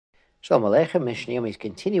Shalom Aleichem. Mishnah Yomi is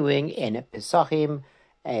continuing in Pesachim,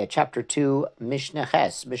 chapter 2, Mishnah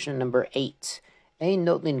Ches, Mishnah number 8. Ein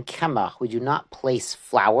notlin kamach, we do not place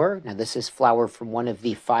flour. Now this is flour from one of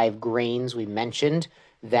the 5 grains we mentioned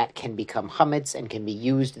that can become hametz and can be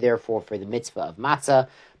used therefore for the mitzvah of matzah.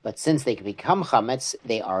 But since they can become hametz,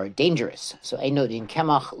 they are dangerous. So ein notlin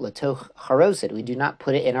kamach latoch charoset, we do not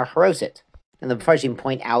put it in our charoset. And the Pesachim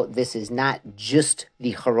point out this is not just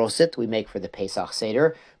the charoset we make for the Pesach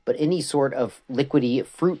Seder, but any sort of liquidy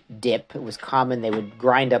fruit dip. It was common, they would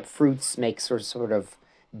grind up fruits, make sort of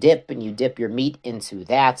dip, and you dip your meat into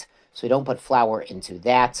that. So we don't put flour into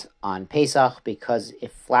that on Pesach, because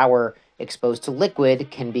if flour exposed to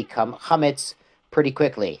liquid can become hametz pretty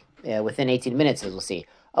quickly, within 18 minutes, as we'll see.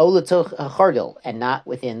 Olatoch chardal, and not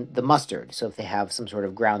within the mustard. So if they have some sort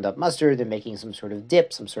of ground up mustard, they're making some sort of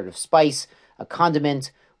dip, some sort of spice, a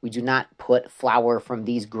condiment, we do not put flour from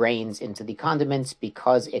these grains into the condiments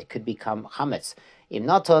because it could become hametz. Im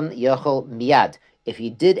naton yochel miyad. If you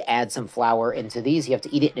did add some flour into these, you have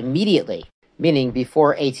to eat it immediately, meaning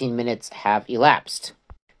before 18 minutes have elapsed.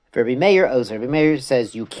 Rabbi Meir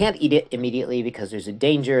says you can't eat it immediately because there's a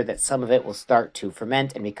danger that some of it will start to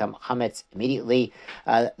ferment and become hametz immediately.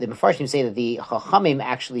 The Mefarshim say that the Chachamim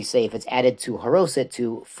actually say if it's added to haroset,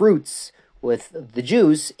 to fruits with the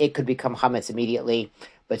juice, it could become hametz immediately.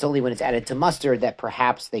 But it's only when it's added to mustard that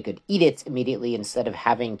perhaps they could eat it immediately instead of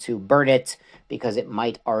having to burn it because it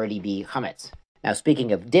might already be hametz. Now,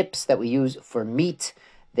 speaking of dips that we use for meat,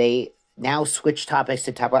 they now switch topics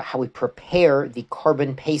to talk about how we prepare the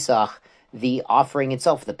korban Pesach, the offering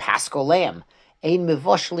itself, the paschal lamb. Ein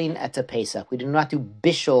mevoshlin at a Pesach. We do not do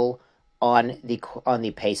bishul on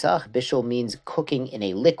the Pesach. Bishul means cooking in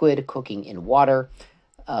a liquid, cooking in water.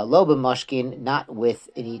 Lo b'mashkin, not with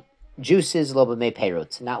any juices, lo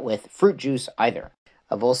b'mei not with fruit juice either.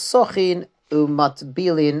 Avol sochin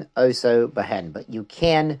umatbilin oso bahen, but you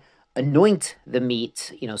can anoint the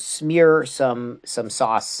meat, smear some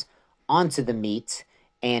sauce onto the meat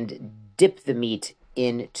and dip the meat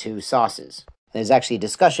into sauces. There's actually a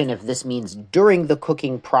discussion if this means during the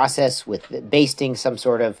cooking process with basting some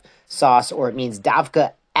sort of sauce, or it means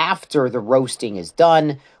davka after the roasting is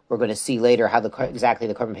done. We're going to see later how exactly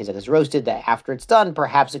the korban pesach is roasted, that after it's done,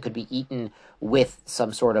 perhaps it could be eaten with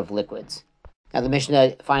some sort of liquids. Now the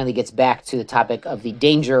Mishnah finally gets back to the topic of the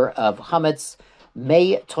danger of hametz.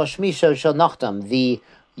 Mei toshmisho shel nachtam, the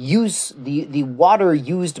water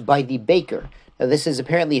used by the baker. Now this is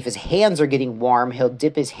apparently if his hands are getting warm, he'll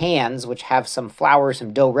dip his hands, which have some flour,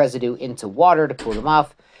 some dough residue, into water to cool them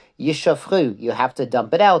off. Yishafru, you have to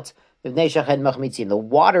dump it out. The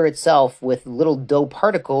water itself with little dough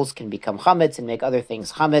particles can become hametz and make other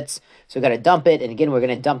things hametz. So we've got to dump it, and again, we're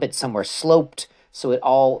going to dump it somewhere sloped so it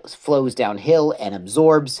all flows downhill and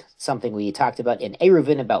absorbs, something we talked about in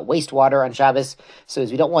Eruvin about wastewater on Shabbos. So as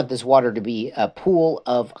we don't want this water to be a pool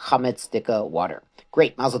of hametz dika water.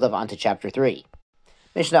 Great, Mazel Tov, on to chapter 3.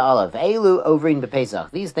 Mishnah Aleph, Eilu ovrin b'Pesach.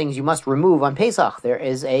 These things you must remove on Pesach. There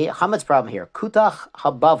is a hametz problem here. Kutach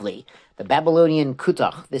habavli, the Babylonian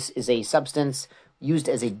kutach. This is a substance used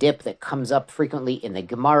as a dip that comes up frequently in the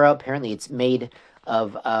Gemara. Apparently it's made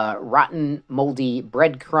of rotten, moldy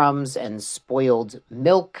breadcrumbs and spoiled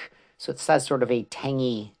milk. So it has sort of a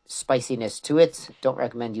tangy spiciness to it. Don't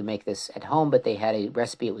recommend you make this at home, but they had a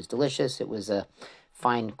recipe. It was delicious. It was a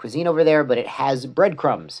fine cuisine over there, but it has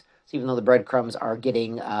breadcrumbs. So even though the breadcrumbs are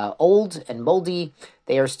getting old and moldy,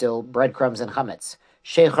 they are still breadcrumbs and chametz.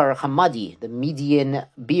 Shechar Hamadi, the Median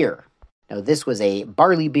beer. Now this was a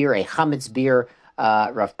barley beer, a chametz beer.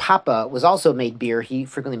 Rav Papa was also made beer. He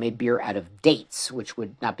frequently made beer out of dates, which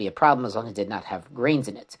would not be a problem as long as it did not have grains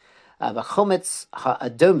in it. The chometz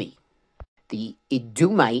ha'adomi, the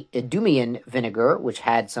Idumean vinegar, which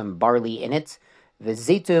had some barley in it. The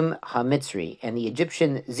zitum ha'mitzri, and the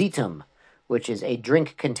Egyptian zitum, which is a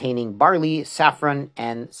drink containing barley, saffron,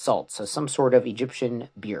 and salt. So some sort of Egyptian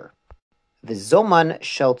beer. The zoman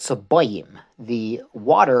shel tzaboyim, the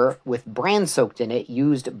water with bran soaked in it,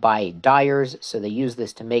 used by dyers. So they use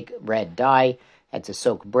this to make red dye and to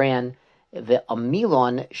soak bran. The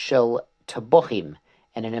amilon shel tabochim,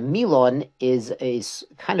 and an amilon is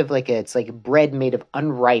kind of it's like bread made of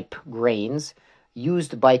unripe grains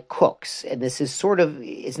used by cooks. And this is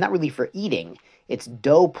it's not really for eating. It's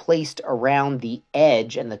dough placed around the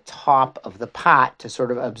edge and the top of the pot to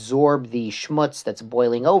sort of absorb the schmutz that's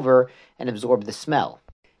boiling over and absorb the smell.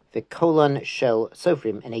 The kolon shel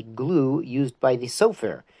sofrim, and a glue used by the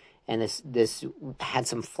sofer. And this had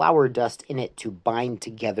some flour dust in it to bind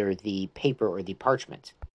together the paper or the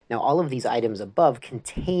parchment. Now, all of these items above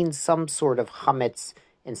contain some sort of hametz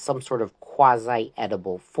in some sort of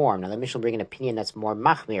quasi-edible form. Now, the Mishnah will bring an opinion that's more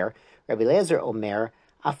machmir. Rabbi Eliezer Omer,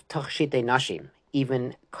 af tachshite nashim,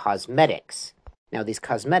 even cosmetics. Now, these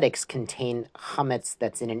cosmetics contain hametz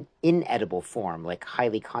that's in an inedible form, like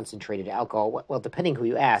highly concentrated alcohol. Well, depending who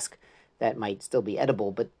you ask, that might still be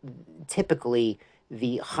edible, but typically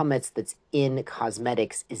the hametz that's in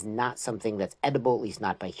cosmetics is not something that's edible, at least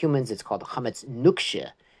not by humans. It's called hametz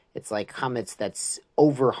nukshe. It's like hametz that's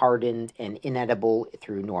over-hardened and inedible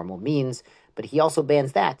through normal means, but he also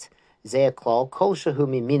bans that. Ze'eklal kol shehu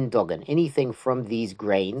min dogan. Anything from these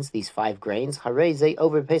grains, these 5 grains, harei ze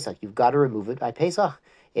over Pesach. You've got to remove it by Pesach.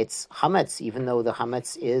 It's hametz, even though the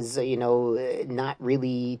hametz is, not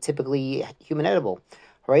really typically human edible.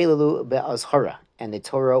 Harei lelu be'azhara. And the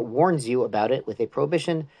Torah warns you about it with a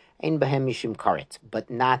prohibition, ein behem mishum karet, but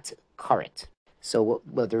not karet. So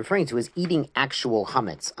what they're referring to is eating actual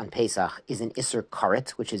hametz on Pesach is an iser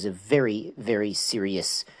karet, which is a very, very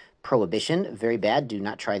serious prohibition. Very bad. Do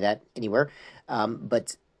not try that anywhere.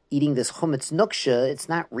 But eating this hametz nuksha, it's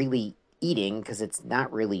not really eating because it's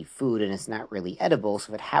not really food and it's not really edible.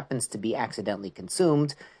 So if it happens to be accidentally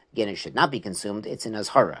consumed, again, it should not be consumed. It's an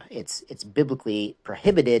azhara. It's biblically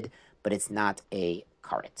prohibited, but it's not a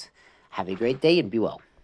karet. Have a great day and be well.